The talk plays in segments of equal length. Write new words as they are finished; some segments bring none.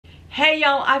Hey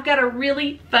y'all, I've got a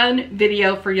really fun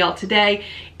video for y'all today.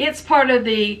 It's part of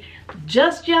the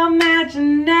Just Your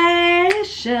Imagination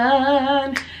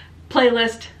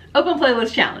playlist, open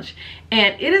playlist challenge.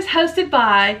 And it is hosted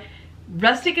by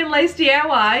Rustic and Lace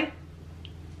DIY,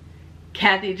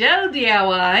 Kathy Joe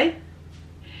DIY,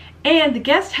 and the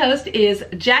guest host is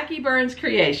Jackie Burns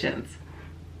Creations.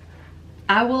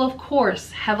 I will of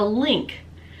course have a link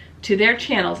to their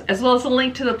channels as well as a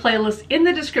link to the playlist in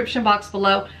the description box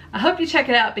below. I hope you check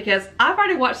it out because I've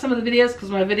already watched some of the videos because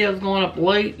my video is going up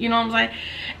late, you know what I'm saying?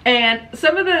 And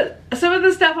some of the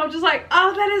stuff I'm just like,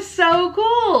 oh, that is so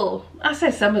cool. I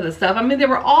say some of the stuff. I mean, they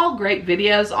were all great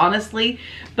videos, honestly,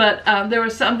 but there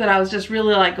was some that I was just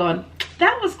really like going,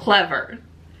 that was clever.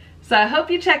 So I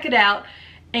hope you check it out.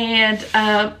 And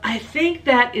I think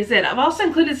that is it. I've also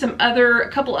included a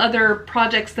couple other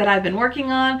projects that I've been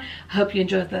working on. I hope you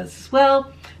enjoyed those as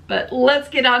well. But let's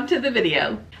get on to the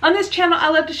video. On this channel, I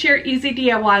love to share easy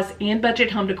DIYs and budget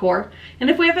home decor. And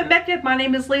if we haven't met yet, my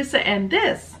name is Lisa and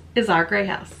this is our gray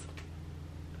house.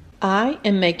 I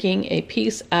am making a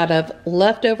piece out of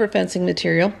leftover fencing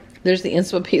material. There's the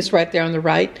inspo piece right there on the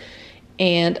right.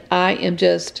 And I am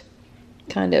just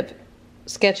kind of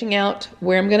sketching out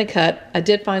where I'm going to cut. I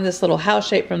did find this little house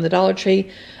shape from the Dollar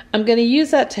Tree. I'm going to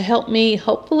use that to help me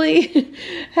hopefully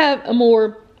have a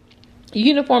more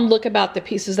uniform look about the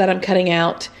pieces that I'm cutting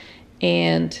out,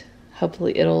 and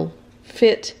hopefully it'll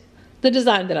fit the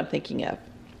design that I'm thinking of.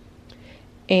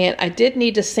 And I did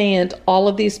need to sand all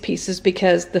of these pieces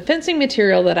because the fencing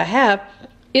material that I have,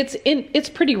 it's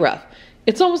pretty rough.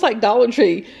 It's almost like Dollar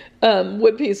Tree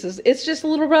wood pieces. It's just a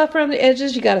little rough around the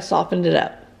edges. You got to soften it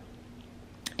up.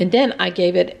 And then I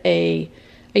gave it I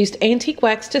used antique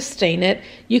wax to stain it.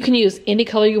 You can use any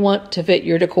color you want to fit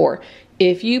your decor.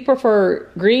 If you prefer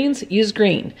greens, use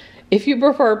green. If you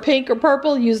prefer pink or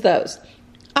purple, use those.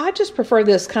 I just prefer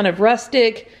this kind of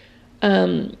rustic,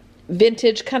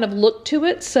 vintage kind of look to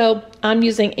it. So I'm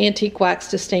using antique wax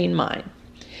to stain mine.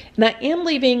 And I am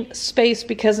leaving space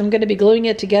because I'm going to be gluing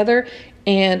it together.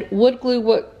 And wood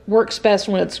glue works best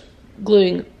when it's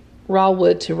gluing raw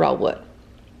wood to raw wood.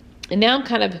 And now I'm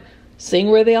kind of seeing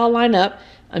where they all line up.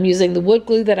 I'm using the wood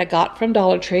glue that I got from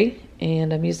Dollar Tree,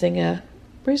 and I'm using a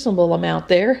reasonable amount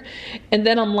there. And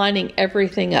then I'm lining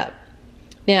everything up.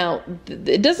 Now,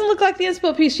 it doesn't look like the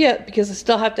inspo piece yet because I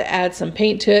still have to add some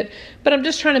paint to it, but I'm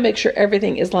just trying to make sure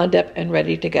everything is lined up and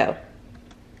ready to go.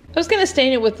 I was going to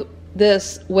stain it with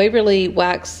this Waverly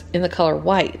wax in the color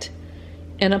white,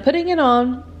 and I'm putting it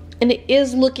on, and it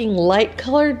is looking light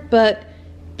colored, but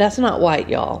that's not white,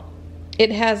 y'all. It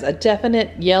has a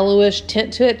definite yellowish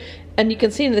tint to it, and you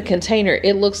can see in the container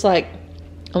it looks like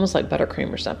almost like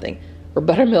buttercream or something, or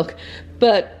buttermilk.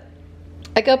 But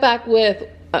I go back with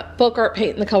folk art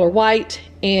paint in the color white,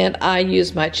 and I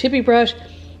use my chippy brush.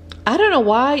 I don't know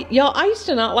why, y'all, I used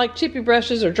to not like chippy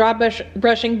brushes or dry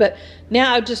brushing, but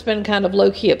now I've just been kind of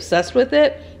low-key obsessed with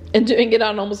it and doing it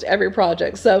on almost every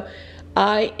project. So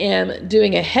I am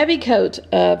doing a heavy coat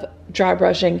of dry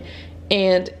brushing,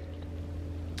 and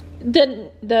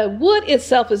the wood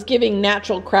itself is giving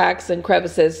natural cracks and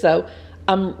crevices, so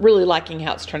I'm really liking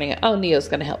how it's turning out. Oh, Neo's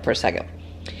going to help for a second.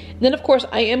 And then, of course,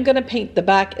 I am going to paint the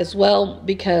back as well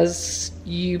because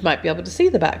you might be able to see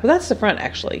the back. Well, that's the front,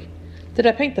 actually. Did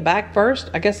I paint the back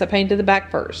first? I guess I painted the back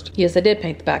first. Yes, I did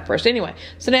paint the back first. Anyway,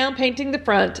 so now I'm painting the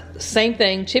front. Same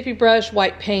thing, chippy brush,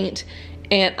 white paint,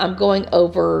 and I'm going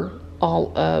over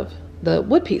all of the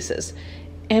wood pieces.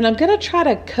 And I'm going to try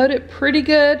to coat it pretty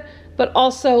good, but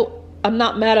also I'm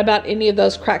not mad about any of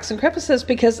those cracks and crevices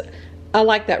because I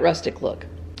like that rustic look.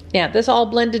 Now, this all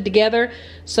blended together,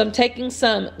 so I'm taking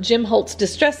some Jim Holtz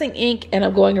Distressing ink and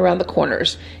I'm going around the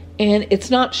corners. And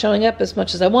it's not showing up as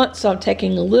much as I want, so I'm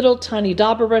taking a little tiny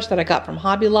dauber brush that I got from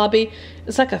Hobby Lobby.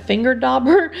 It's like a finger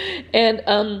dauber,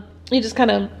 and you just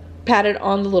kind of pat it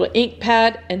on the little ink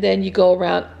pad, and then you go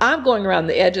around. I'm going around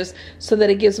the edges so that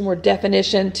it gives more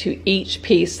definition to each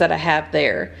piece that I have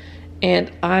there.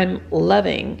 And I'm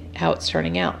loving how it's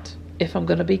turning out, if I'm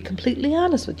going to be completely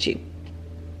honest with you.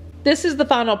 This is the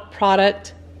final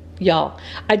product, y'all.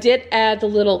 I did add the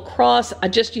little cross. I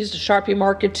just used a Sharpie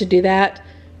marker to do that,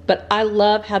 but I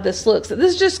love how this looks.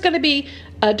 This is just going to be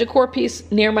a decor piece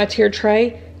near my tier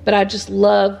tray, but I just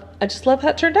love how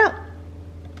it turned out.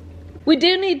 We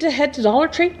do need to head to Dollar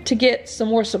Tree to get some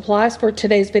more supplies for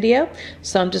today's video,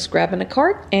 so I'm just grabbing a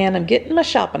cart and I'm getting my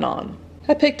shopping on.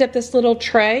 I picked up this little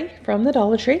tray from the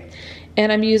Dollar Tree,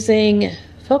 and I'm using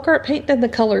folk art paint in the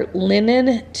color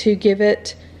linen to give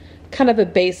it kind of a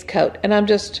base coat, and I'm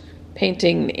just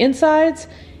painting the insides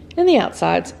and the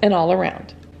outsides and all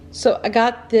around. So I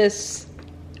got this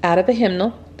out of a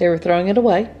hymnal. they were throwing it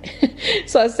away.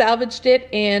 So I salvaged it,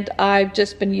 and I've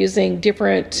just been using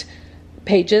different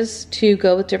pages to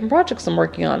go with different projects I'm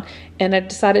working on. And I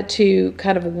decided to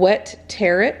kind of wet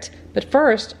tear it. But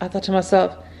first, I thought to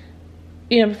myself,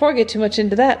 you know, before I get too much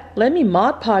into that, let me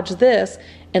Mod Podge this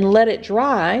and let it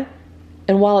dry.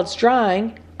 And while it's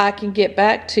drying, I can get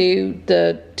back to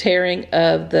the tearing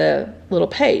of the little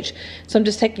page. So I'm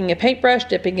just taking a paintbrush,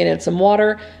 dipping it in some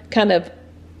water, kind of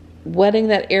wetting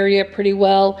that area pretty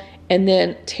well, and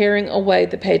then tearing away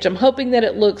the page. I'm hoping that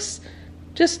it looks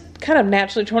just kind of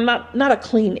naturally torn, not a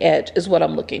clean edge is what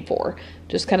I'm looking for.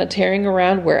 Just kind of tearing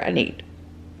around where I need.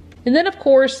 And then of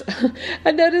course,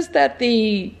 I noticed that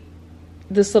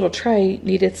this little tray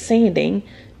needed sanding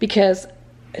because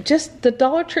just the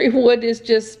Dollar Tree wood is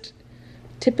just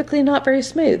typically not very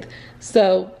smooth.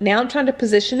 So now I'm trying to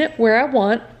position it where I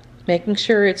want, making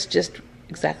sure it's just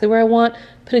exactly where I want,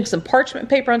 putting some parchment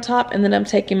paper on top, and then I'm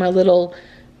taking my little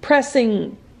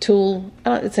pressing tool.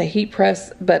 It's a heat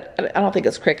press, but I don't think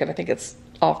it's Cricut. I think it's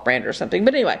off-brand or something.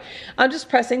 But anyway, I'm just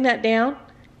pressing that down,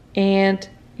 and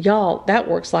y'all, that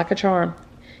works like a charm.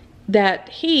 That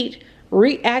heat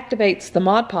reactivates the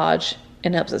Mod Podge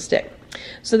and helps it stick.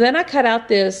 So then I cut out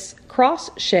this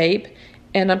cross shape,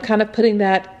 and I'm kind of putting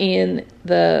that in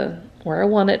where I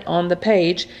want it on the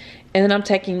page. And then I'm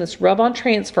taking this rub-on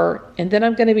transfer, and then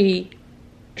I'm going to be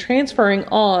transferring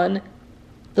on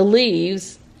the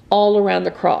leaves all around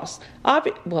the cross.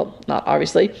 Well, not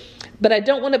obviously, but I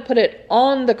don't want to put it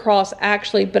on the cross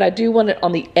actually, but I do want it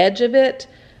on the edge of it.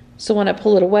 So when I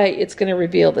pull it away, it's going to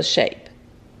reveal the shape.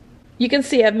 You can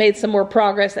see I've made some more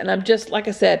progress, and I'm just, like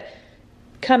I said,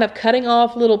 kind of cutting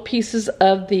off little pieces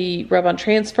of the rub-on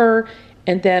transfer,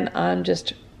 and then I'm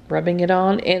just rubbing it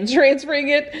on and transferring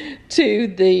it to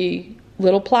the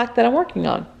little plaque that I'm working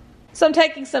on. So I'm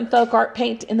taking some folk art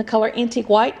paint in the color Antique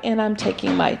White, and I'm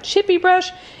taking my chippy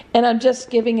brush, and I'm just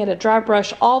giving it a dry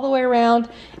brush all the way around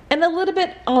and a little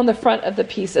bit on the front of the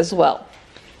piece as well.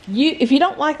 If you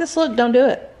don't like this look, don't do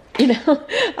it. You know,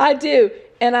 I do.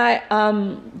 And I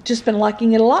just been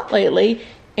liking it a lot lately.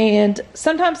 And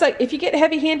sometimes, like, if you get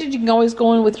heavy-handed, you can always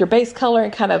go in with your base color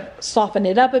and kind of soften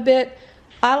it up a bit.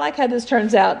 I like how this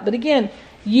turns out. But again,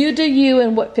 you do you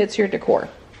and what fits your decor.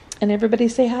 And everybody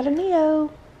say hi to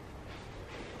Neo.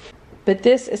 But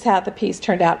this is how the piece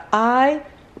turned out. I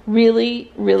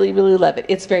really, really, really love it.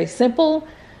 It's very simple,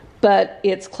 but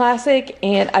it's classic,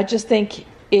 and I just think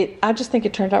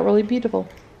it turned out really beautiful.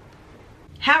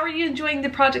 How are you enjoying the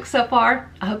project so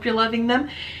far? I hope you're loving them.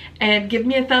 And give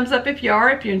me a thumbs up if you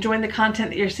are, if you're enjoying the content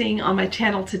that you're seeing on my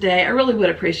channel today. I really would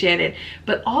appreciate it.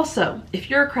 But also, if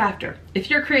you're a crafter,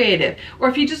 if you're creative, or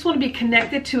if you just want to be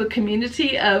connected to a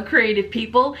community of creative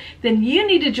people, then you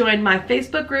need to join my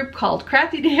Facebook group called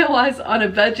Crafty DIYs on a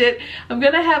Budget. I'm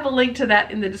going to have a link to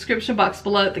that in the description box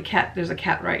below. There's a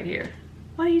cat right here.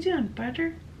 What are you doing,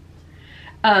 Badger?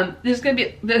 There's going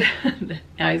to be,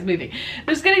 now he's moving.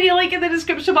 There's going to be a link in the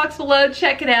description box below.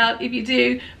 Check it out. If you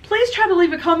do, please try to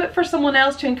leave a comment for someone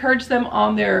else to encourage them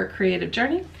on their creative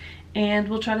journey. And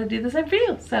we'll try to do the same for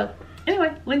you. So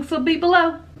anyway, links will be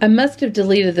below. I must have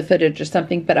deleted the footage or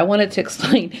something, but I wanted to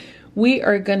explain. We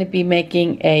are going to be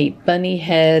making a bunny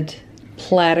head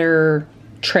platter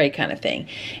tray kind of thing.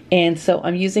 And so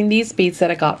I'm using these beads that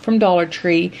I got from Dollar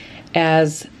Tree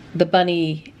as the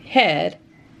bunny head.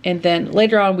 And then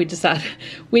later on we decide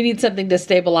we need something to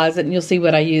stabilize it, and you'll see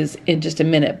what I use in just a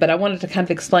minute. But I wanted to kind of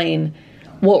explain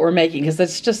what we're making, because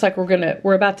it's just like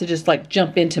we're about to just like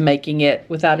jump into making it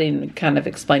without even kind of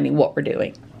explaining what we're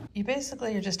doing. You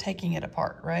basically are just taking it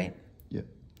apart, right? Yep.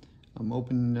 I'm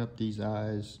opening up these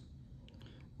eyes.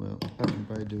 Well, I can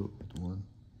probably do it with one.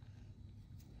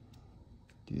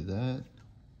 Do that.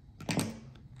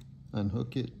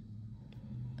 Unhook it.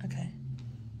 Okay.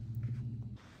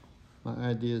 My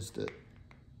idea is to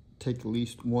take at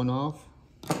least one off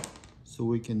so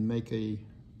we can make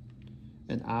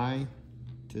an eye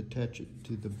to attach it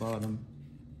to the bottom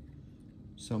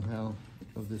somehow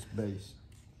of this base.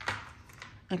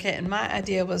 Okay, and my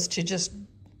idea was to just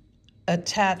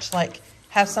attach, like,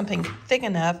 have something thick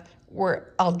enough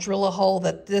where I'll drill a hole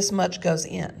that this much goes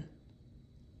in.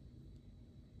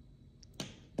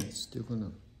 It's still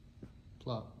gonna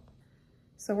plop.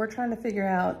 So we're trying to figure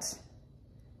out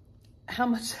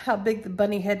how big the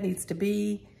bunny head needs to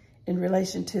be in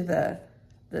relation to the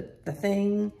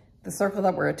circle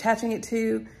that we're attaching it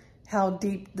to. How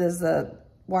deep does the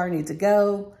wire need to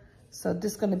go? So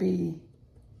this is going to be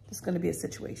a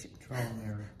situation. Trial and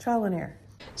error. Trial and error.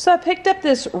 So I picked up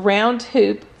this round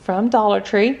hoop from Dollar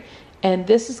Tree, and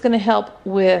this is going to help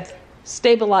with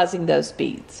stabilizing those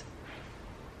beads.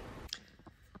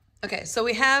 Okay, so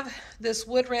we have this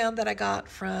wood round that I got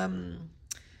from,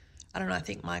 I don't know, I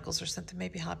think Michael's or something,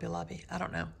 maybe Hobby Lobby, I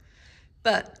don't know.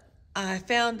 But I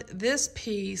found this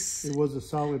piece. It was a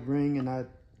solid ring, and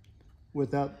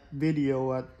without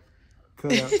video, I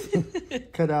cut out,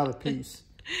 cut out a piece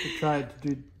to try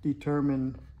to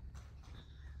determine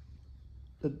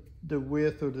the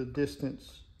width or the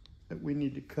distance that we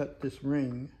need to cut this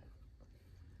ring.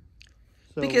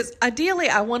 So, because ideally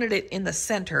I wanted it in the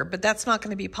center, but that's not going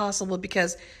to be possible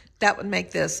because that would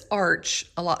make this arch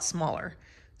a lot smaller.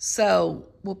 So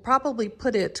we'll probably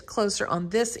put it closer on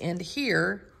this end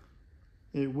here.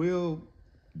 It will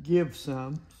give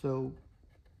some, so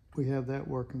we have that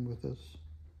working with us.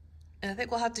 And I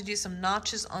think we'll have to do some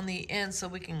notches on the end so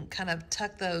we can kind of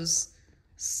tuck those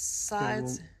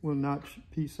sides. So we'll notch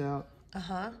piece out.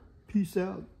 Uh-huh. Piece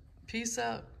out. Peace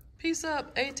out. Peace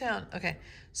up, A-Town. Okay,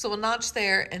 so we'll notch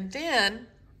there, and then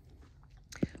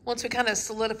once we kind of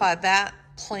solidify that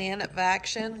plan of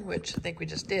action, which I think we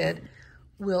just did,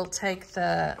 we'll take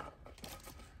the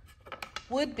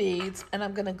wood beads and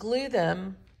I'm gonna glue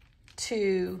them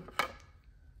to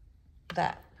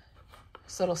that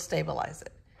so it'll stabilize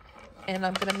it. And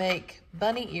I'm gonna make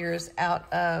bunny ears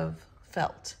out of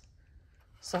felt.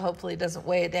 So hopefully it doesn't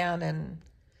weigh it down, and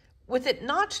with it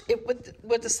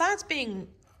with the sides being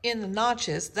in the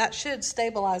notches, that should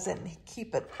stabilize it and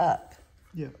keep it up.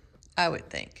 Yeah. I would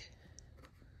think.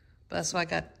 But that's why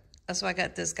I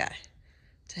got this guy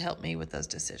to help me with those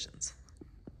decisions.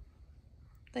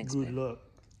 Thanks, Good babe. luck.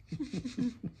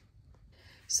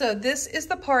 So this is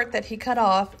the part that he cut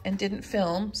off and didn't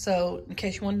film. So in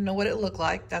case you want to know what it looked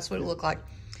like, that's what it looked like.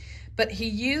 But he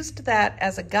used that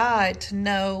as a guide to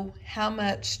know how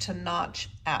much to notch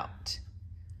out.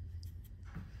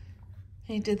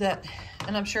 He did that,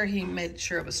 and I'm sure he made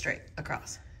sure it was straight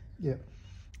across. Yeah.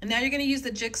 And now you're going to use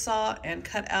the jigsaw and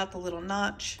cut out the little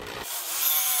notch.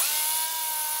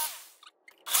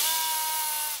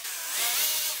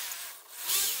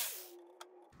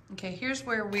 Okay, here's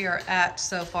where we are at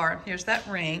so far. Here's that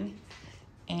ring,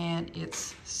 and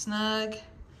it's snug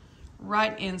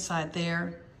right inside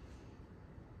there.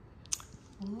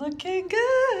 Looking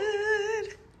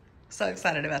good. So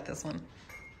excited about this one.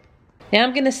 Now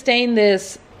I'm going to stain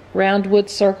this round wood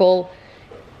circle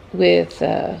with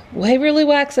Waverly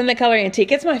Wax in the color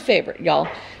Antique. It's my favorite, y'all.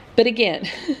 But again,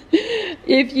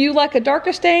 if you like a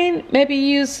darker stain, maybe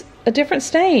use a different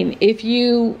stain. If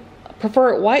you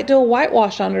prefer it white, do a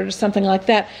whitewash on it or something like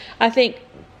that. I think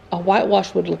a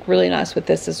whitewash would look really nice with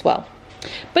this as well.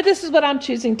 But this is what I'm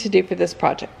choosing to do for this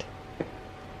project.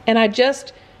 And I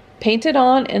just paint it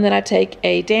on, and then I take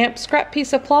a damp scrap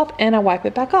piece of cloth and I wipe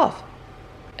it back off.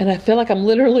 And I feel like I'm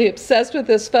literally obsessed with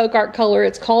this folk art color.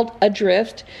 It's called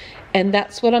Adrift, and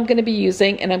that's what I'm going to be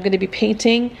using. And I'm going to be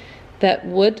painting that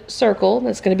wood circle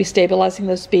that's going to be stabilizing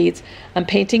those beads. I'm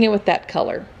painting it with that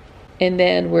color. And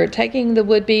then we're taking the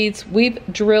wood beads. We've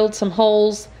drilled some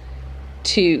holes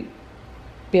to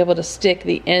be able to stick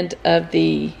the end of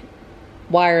the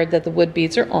wire that the wood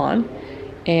beads are on.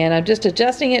 And I'm just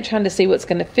adjusting it, trying to see what's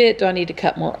going to fit. Do I need to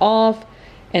cut more off?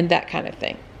 And that kind of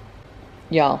thing.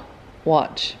 Y'all,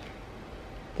 watch.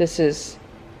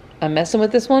 I'm messing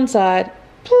with this one side.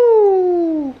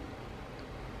 Pooh!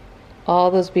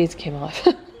 All those beads came off.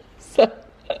 So,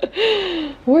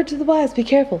 word to the wise, be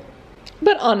careful.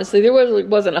 But honestly, there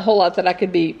wasn't a whole lot that I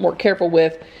could be more careful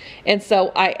with. And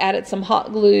so I added some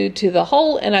hot glue to the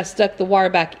hole, and I stuck the wire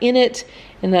back in it.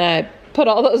 And then I put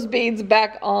all those beads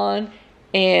back on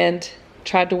and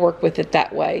tried to work with it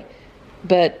that way.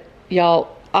 But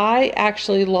y'all, I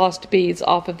actually lost beads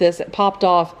off of this. It popped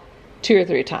off 2 or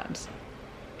 3 times.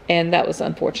 And that was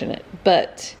unfortunate.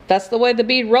 But that's the way the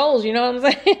bead rolls, you know what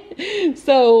I'm saying?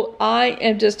 So I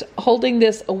am just holding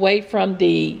this away from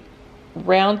the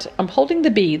round. I'm holding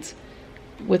the beads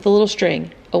with a little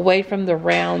string away from the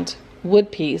round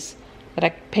wood piece that I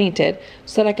painted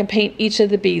so that I can paint each of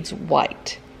the beads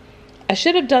white. I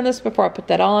should have done this before I put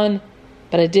that on,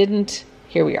 but I didn't.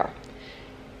 Here we are.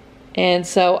 And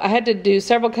so I had to do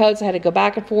several coats. I had to go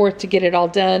back and forth to get it all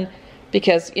done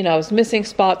because, you know, I was missing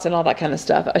spots and all that kind of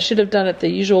stuff. I should have done it the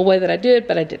usual way that I did,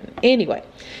 but I didn't. Anyway,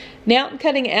 now I'm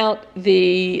cutting out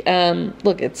the,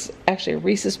 look, it's actually a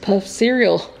Reese's Puff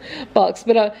cereal box,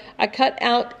 but I cut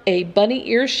out a bunny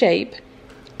ear shape,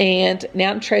 and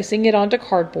now I'm tracing it onto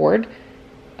cardboard.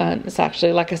 It's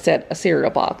actually, like I said, a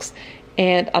cereal box.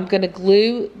 And I'm going to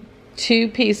glue 2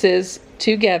 pieces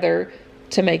together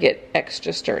to make it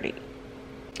extra sturdy.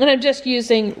 And I'm just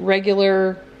using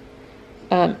regular,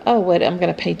 oh wait, I'm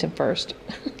going to paint them first.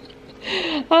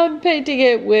 I'm painting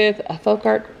it with a folk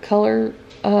art color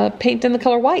paint in the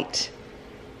color white.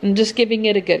 I'm just giving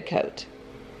it a good coat.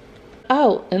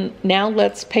 Oh, and now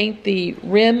let's paint the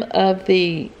rim of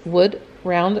the wood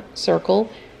round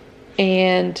circle.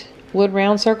 And wood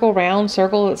round circle,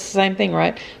 it's the same thing,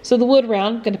 right? So the wood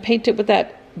round, I'm going to paint it with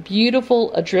that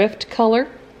beautiful adrift color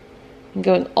and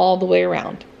going all the way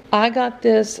around. I got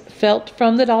this felt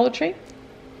from the Dollar Tree,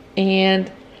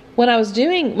 and when I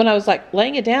was like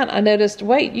laying it down, I noticed,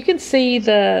 wait, you can see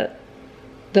the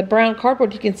brown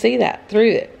cardboard, you can see that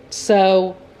through it.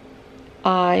 So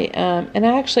I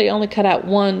actually only cut out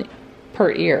one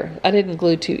per ear. I didn't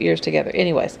glue 2 ears together.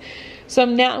 Anyways, so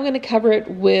now I'm going to cover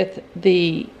it with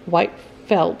the white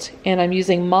felt, and I'm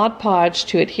using Mod Podge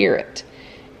to adhere it.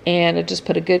 And I just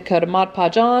put a good coat of Mod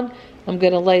Podge on. I'm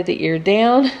going to lay the ear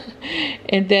down,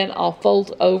 and then I'll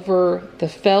fold over the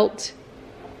felt.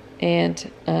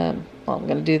 And I'm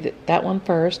going to do that one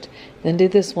first, then do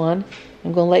this one.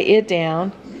 I'm going to lay it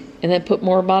down, and then put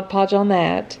more Mod Podge on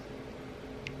that.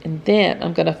 And then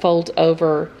I'm going to fold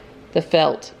over the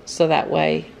felt so that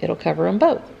way it'll cover them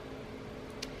both.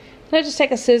 And I just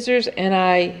take a scissors and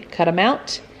I cut them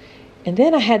out. And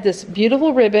then I had this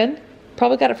beautiful ribbon,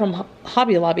 probably got it from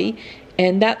Hobby Lobby,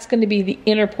 and that's going to be the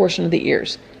inner portion of the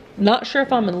ears. Not sure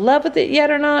if I'm in love with it yet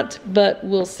or not, but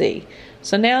we'll see.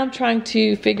 So now I'm trying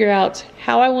to figure out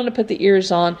how I want to put the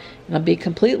ears on. And I'll be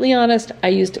completely honest, I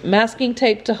used masking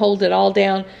tape to hold it all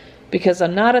down because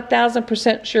I'm not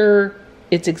 1000% sure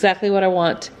it's exactly what I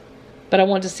want, but I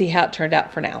want to see how it turned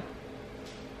out for now.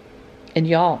 And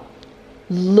y'all,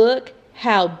 look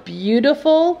how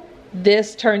beautiful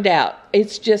this turned out.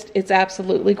 It's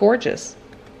absolutely gorgeous.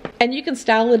 And you can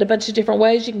style it a bunch of different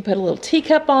ways. You can put a little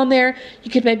teacup on there.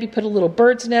 You could maybe put a little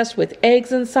bird's nest with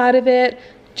eggs inside of it.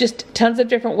 Just tons of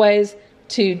different ways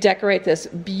to decorate this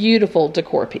beautiful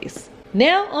decor piece.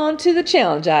 Now on to the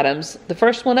challenge items. The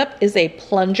first one up is a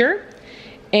plunger,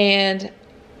 and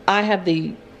I have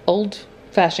the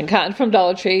old-fashioned kind from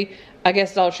Dollar Tree. I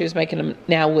guess Dollar Tree is making them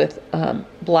now with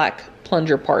black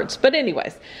plunger parts. But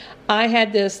anyways, I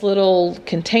had this little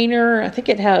container. I think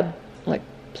it had like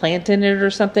plant in it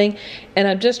or something. And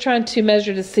I'm just trying to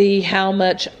measure to see how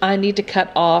much I need to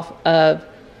cut off of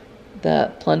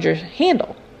the plunger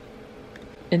handle.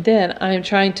 And then I'm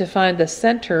trying to find the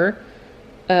center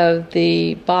of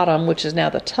the bottom, which is now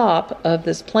the top of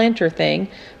this planter thing,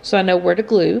 so I know where to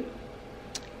glue.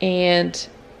 And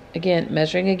again,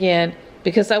 measuring again,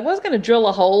 because I was going to drill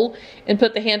a hole and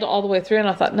put the handle all the way through, and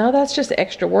I thought, no, that's just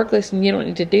extra work. Listen, you don't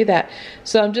need to do that.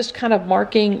 So I'm just kind of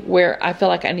marking where I feel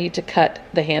like I need to cut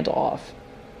the handle off.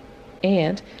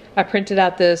 And I printed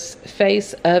out this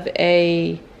face of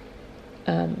a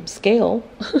scale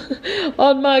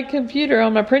on my computer,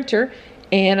 on my printer,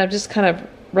 and I'm just kind of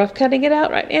rough cutting it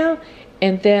out right now.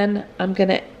 And then I'm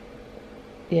gonna,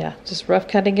 just rough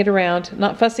cutting it around,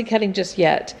 not fussy cutting just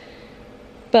yet,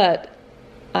 but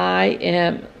I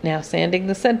am now sanding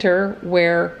the center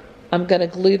where I'm gonna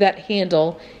glue that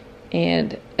handle.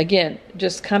 And again,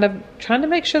 just kind of trying to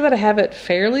make sure that I have it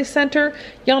fairly center.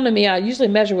 Y'all know me, I usually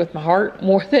measure with my heart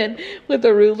more than with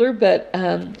a ruler, but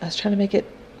I was trying to make it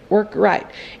work right.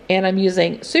 And I'm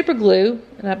using super glue,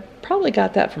 and I probably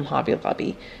got that from Hobby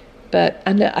Lobby, but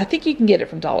I think you can get it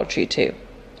from Dollar Tree too.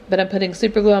 But I'm putting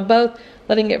super glue on both,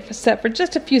 letting it set for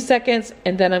just a few seconds,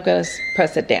 and then I'm going to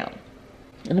press it down.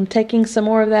 And I'm taking some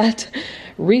more of that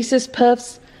Reese's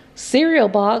Puffs cereal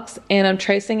box, and I'm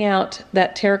tracing out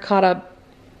that terracotta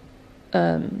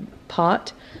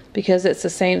pot because it's the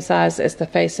same size as the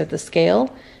face of the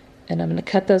scale. And I'm going to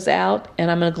cut those out,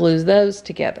 and I'm going to glue those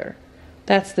together.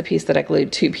 That's the piece that I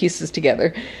glued 2 pieces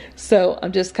together. So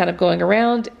I'm just kind of going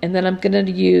around, and then I'm going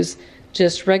to use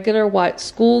just regular white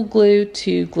school glue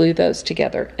to glue those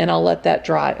together, and I'll let that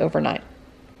dry overnight.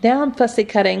 Now I'm fussy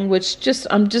cutting, which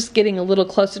I'm just getting a little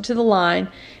closer to the line,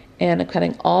 and I'm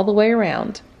cutting all the way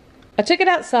around. I took it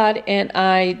outside and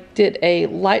I did a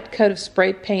light coat of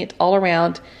spray paint all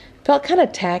around. Felt kind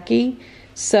of tacky,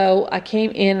 so I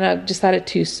came in and I decided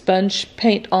to sponge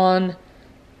paint on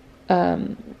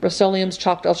Rust-Oleum's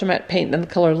Chalked Ultramatte paint in the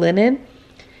color Linen.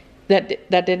 That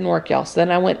didn't work, y'all. So then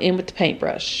I went in with the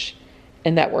paintbrush,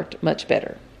 and that worked much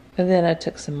better. And then I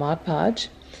took some Mod Podge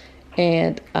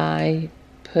and I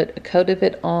put a coat of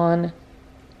it on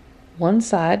one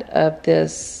side of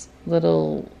this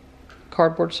little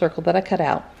cardboard circle that I cut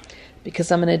out,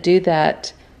 because I'm going to do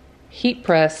that heat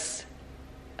press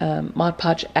Mod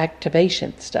Podge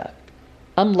activation stuff.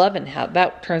 I'm loving how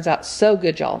that turns out so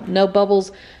good, y'all. No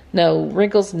bubbles, no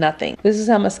wrinkles, nothing. This is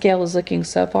how my scale is looking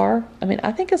so far. I mean,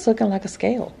 I think it's looking like a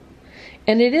scale.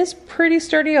 And it is pretty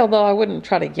sturdy, although I wouldn't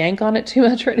try to yank on it too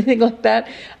much or anything like that.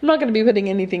 I'm not going to be putting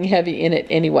anything heavy in it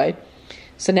anyway.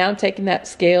 So now I'm taking that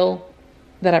scale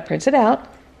that I printed out,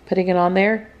 putting it on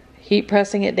there, heat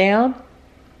pressing it down,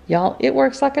 y'all, it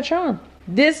works like a charm.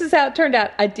 This is how it turned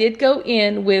out. I did go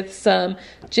in with some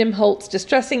Jim Holtz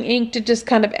Distressing ink to just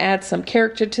kind of add some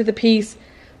character to the piece.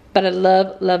 But I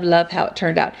love, love, love how it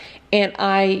turned out. And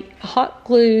I hot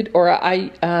glued, or I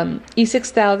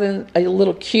E6000 a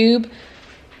little cube,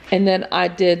 and then I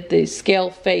did the scale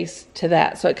face to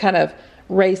that. So it kind of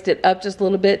raised it up just a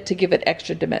little bit to give it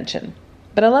extra dimension.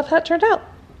 But I love how it turned out.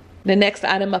 The next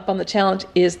item up on the challenge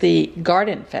is the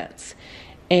garden fence.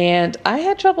 And I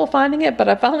had trouble finding it, but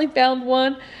I finally found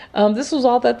one. This was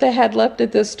all that they had left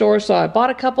at this store, so I bought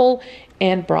a couple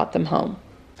and brought them home.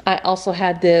 I also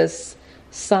had this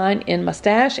sign in my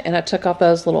stash, and I took off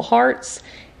those little hearts,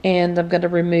 and I'm going to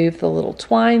remove the little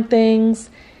twine things,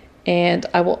 and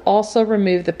I will also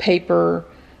remove the paper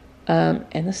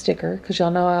and the sticker, because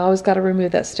y'all know I always got to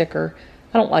remove that sticker.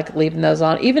 I don't like leaving those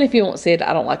on. Even if you won't see it,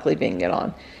 I don't like leaving it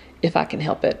on if I can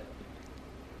help it.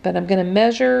 But I'm going to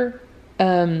measure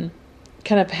kind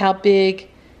of how big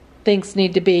things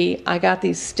need to be. I got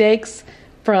these stakes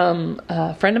from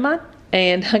a friend of mine,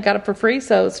 and I got it for free,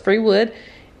 so it's free wood.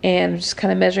 And I'm just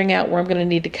kind of measuring out where I'm going to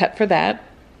need to cut for that.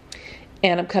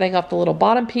 And I'm cutting off the little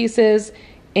bottom pieces,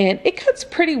 and it cuts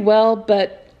pretty well,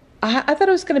 but I thought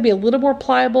it was going to be a little more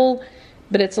pliable,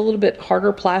 but it's a little bit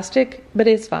harder plastic, but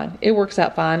it's fine. It works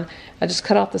out fine. I just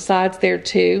cut off the sides there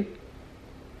too.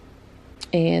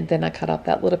 And then I cut off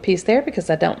that little piece there because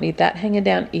I don't need that hanging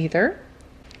down either.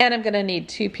 And I'm going to need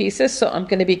two pieces, so I'm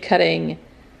going to be cutting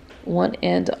one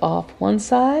end off one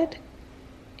side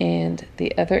and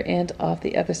the other end off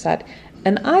the other side.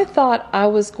 And I thought I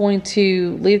was going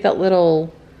to leave that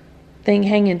little thing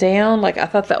hanging down. Like I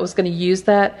thought that was going to use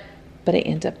that, but I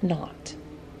end up not.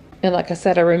 And like I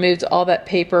said, I removed all that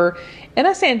paper and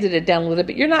I sanded it down a little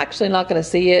bit. You're actually not going to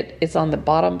see it. It's on the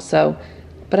bottom, so,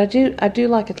 but I do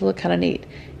like it to look kind of neat.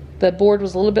 The board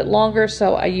was a little bit longer,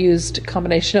 so I used a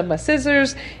combination of my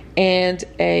scissors and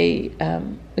a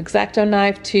X-Acto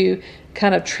knife to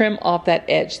kind of trim off that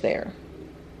edge there.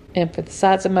 And for the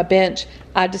sides of my bench,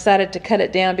 I decided to cut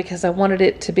it down because I wanted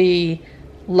it to be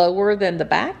lower than the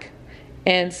back.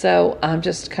 And so I'm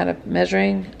just kind of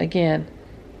measuring again.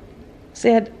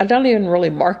 See, I don't even really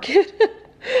mark it.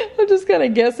 I'm just kind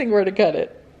of guessing where to cut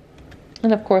it.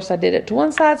 And of course I did it to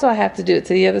one side, so I have to do it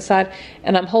to the other side.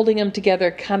 And I'm holding them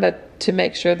together kind of to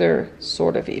make sure they're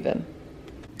sort of even.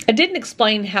 I didn't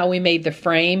explain how we made the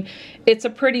frame. It's a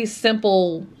pretty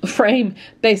simple frame,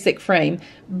 basic frame,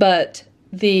 but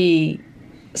the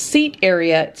seat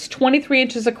area, it's 23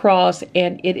 inches across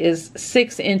and it is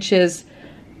 6 inches.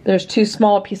 There's two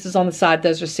small pieces on the side,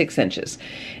 those are 6 inches.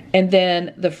 And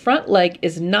then the front leg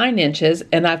is 9 inches,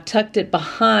 and I've tucked it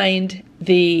behind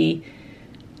the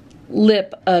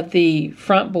lip of the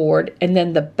front board, and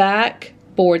then the back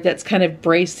board that's kind of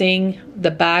bracing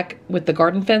the back with the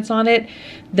garden fence on it,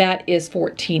 that is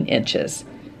 14 inches.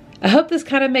 I hope this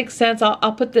kind of makes sense.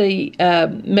 I'll put the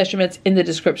measurements in the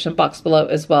description box below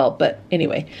as well. But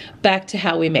anyway, back to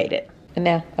how we made it. And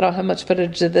now, I don't have much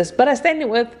footage of this, but I stained it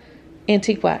with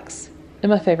antique wax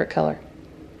in my favorite color.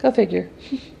 Go figure.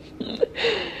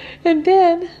 And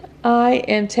then I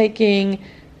am taking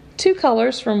two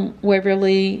colors from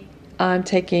Waverly. I'm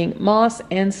taking moss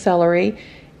and celery,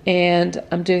 and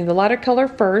I'm doing the lighter color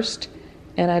first,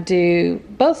 and I do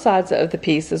both sides of the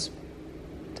pieces.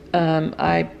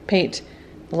 I paint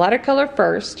the lighter color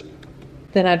first,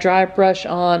 then I dry brush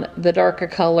on the darker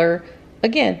color,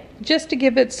 again, just to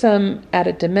give it some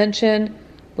added dimension,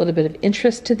 a little bit of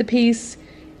interest to the piece,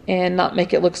 and not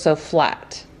make it look so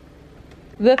flat.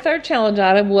 The third challenge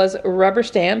item was rubber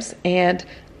stamps, and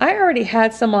I already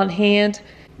had some on hand.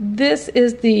 This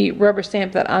is the rubber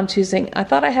stamp that I'm choosing. I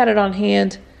thought I had it on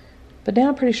hand, but now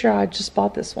I'm pretty sure I just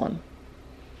bought this one.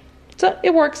 So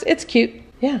it works, it's cute.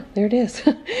 Yeah, there it is.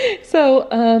 So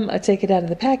I take it out of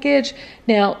the package.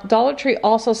 Now, Dollar Tree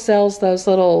also sells those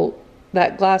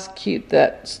that glass cube,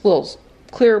 that little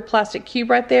clear plastic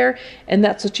cube right there, and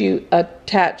that's what you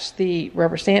attach the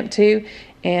rubber stamp to.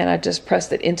 And I just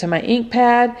pressed it into my ink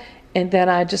pad, and then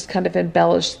I just kind of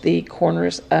embellished the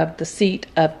corners of the seat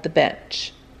of the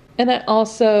bench. And I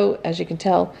also, as you can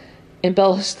tell,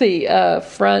 embellished the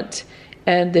front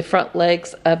and the front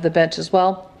legs of the bench as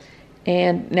well.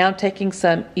 And now I'm taking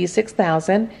some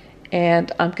E6000,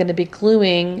 and I'm going to be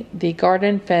gluing the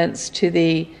garden fence to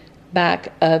the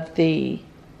back of the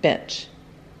bench.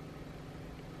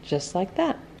 Just like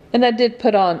that. And I did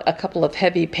put on a couple of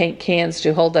heavy paint cans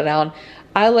to hold it on.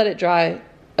 I let it dry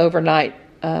overnight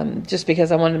just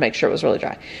because I wanted to make sure it was really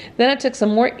dry. Then I took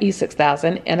some more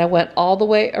E6000 and I went all the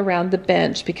way around the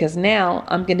bench, because now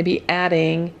I'm going to be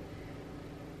adding,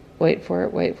 wait for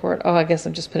it. Oh, I guess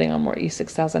I'm just putting on more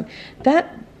E6000.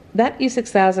 That that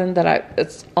E6000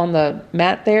 it's on the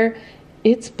mat there,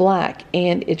 it's black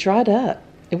and it dried up.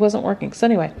 It wasn't working. So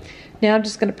anyway, now I'm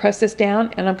just going to press this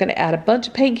down and I'm going to add a bunch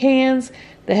of paint cans,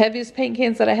 the heaviest paint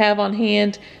cans that I have on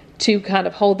hand, to kind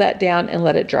of hold that down and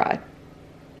let it dry.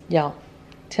 Y'all,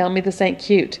 tell me this ain't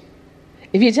cute.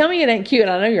 If you tell me it ain't cute,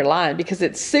 I know you're lying, because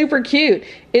it's super cute.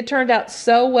 It turned out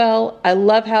so well. I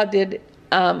love how it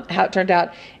turned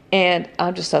out. And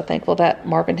I'm just so thankful that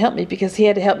Marvin helped me, because he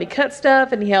had to help me cut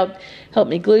stuff and he helped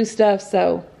me glue stuff.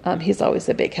 So he's always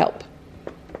a big help.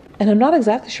 And I'm not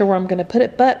exactly sure where I'm going to put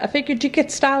it, but I figured you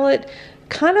could style it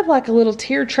kind of like a little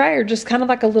tier tray, or just kind of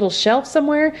like a little shelf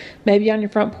somewhere, maybe on your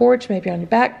front porch, maybe on your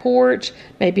back porch,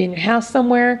 maybe in your house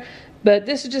somewhere. But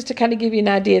this is just to kind of give you an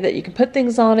idea that you can put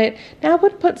things on it. Now I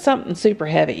wouldn't put something super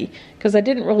heavy, because I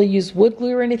didn't really use wood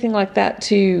glue or anything like that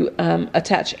to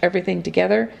attach everything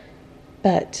together.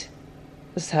 But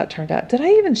this is how it turned out. Did I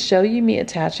even show you me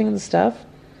attaching the stuff?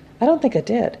 I don't think I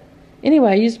did.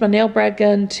 Anyway, I used my nail brad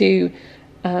gun to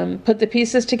put the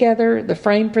pieces together, the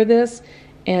frame for this.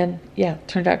 And yeah,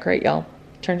 turned out great, y'all.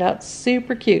 Turned out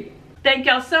super cute. Thank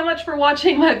y'all so much for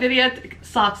watching my video.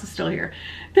 Socks is still here.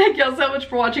 Thank y'all so much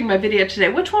for watching my video today.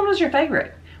 Which one was your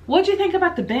favorite? What'd you think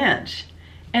about the bench?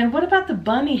 And what about the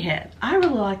bunny head? I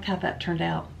really liked how that turned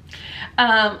out.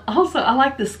 Also, I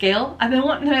like the scale. I've been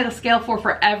wanting to make a scale for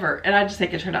forever, and I just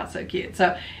think it turned out so cute.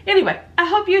 So anyway, I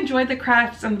hope you enjoyed the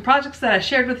crafts and the projects that I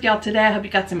shared with y'all today. I hope you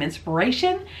got some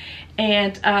inspiration.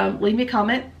 And leave me a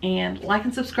comment and like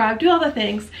and subscribe, do all the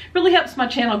things. Really helps my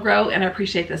channel grow, and I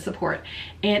appreciate the support.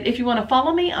 And if you want to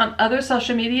follow me on other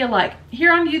social media, like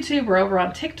here on YouTube or over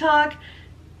on TikTok,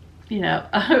 you know,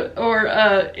 or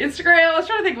Instagram. I was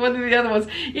trying to think of one of the other ones.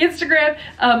 Instagram,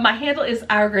 my handle is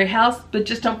Our Gray House, but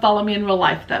just don't follow me in real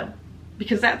life though,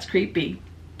 because that's creepy.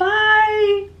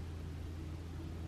 Bye.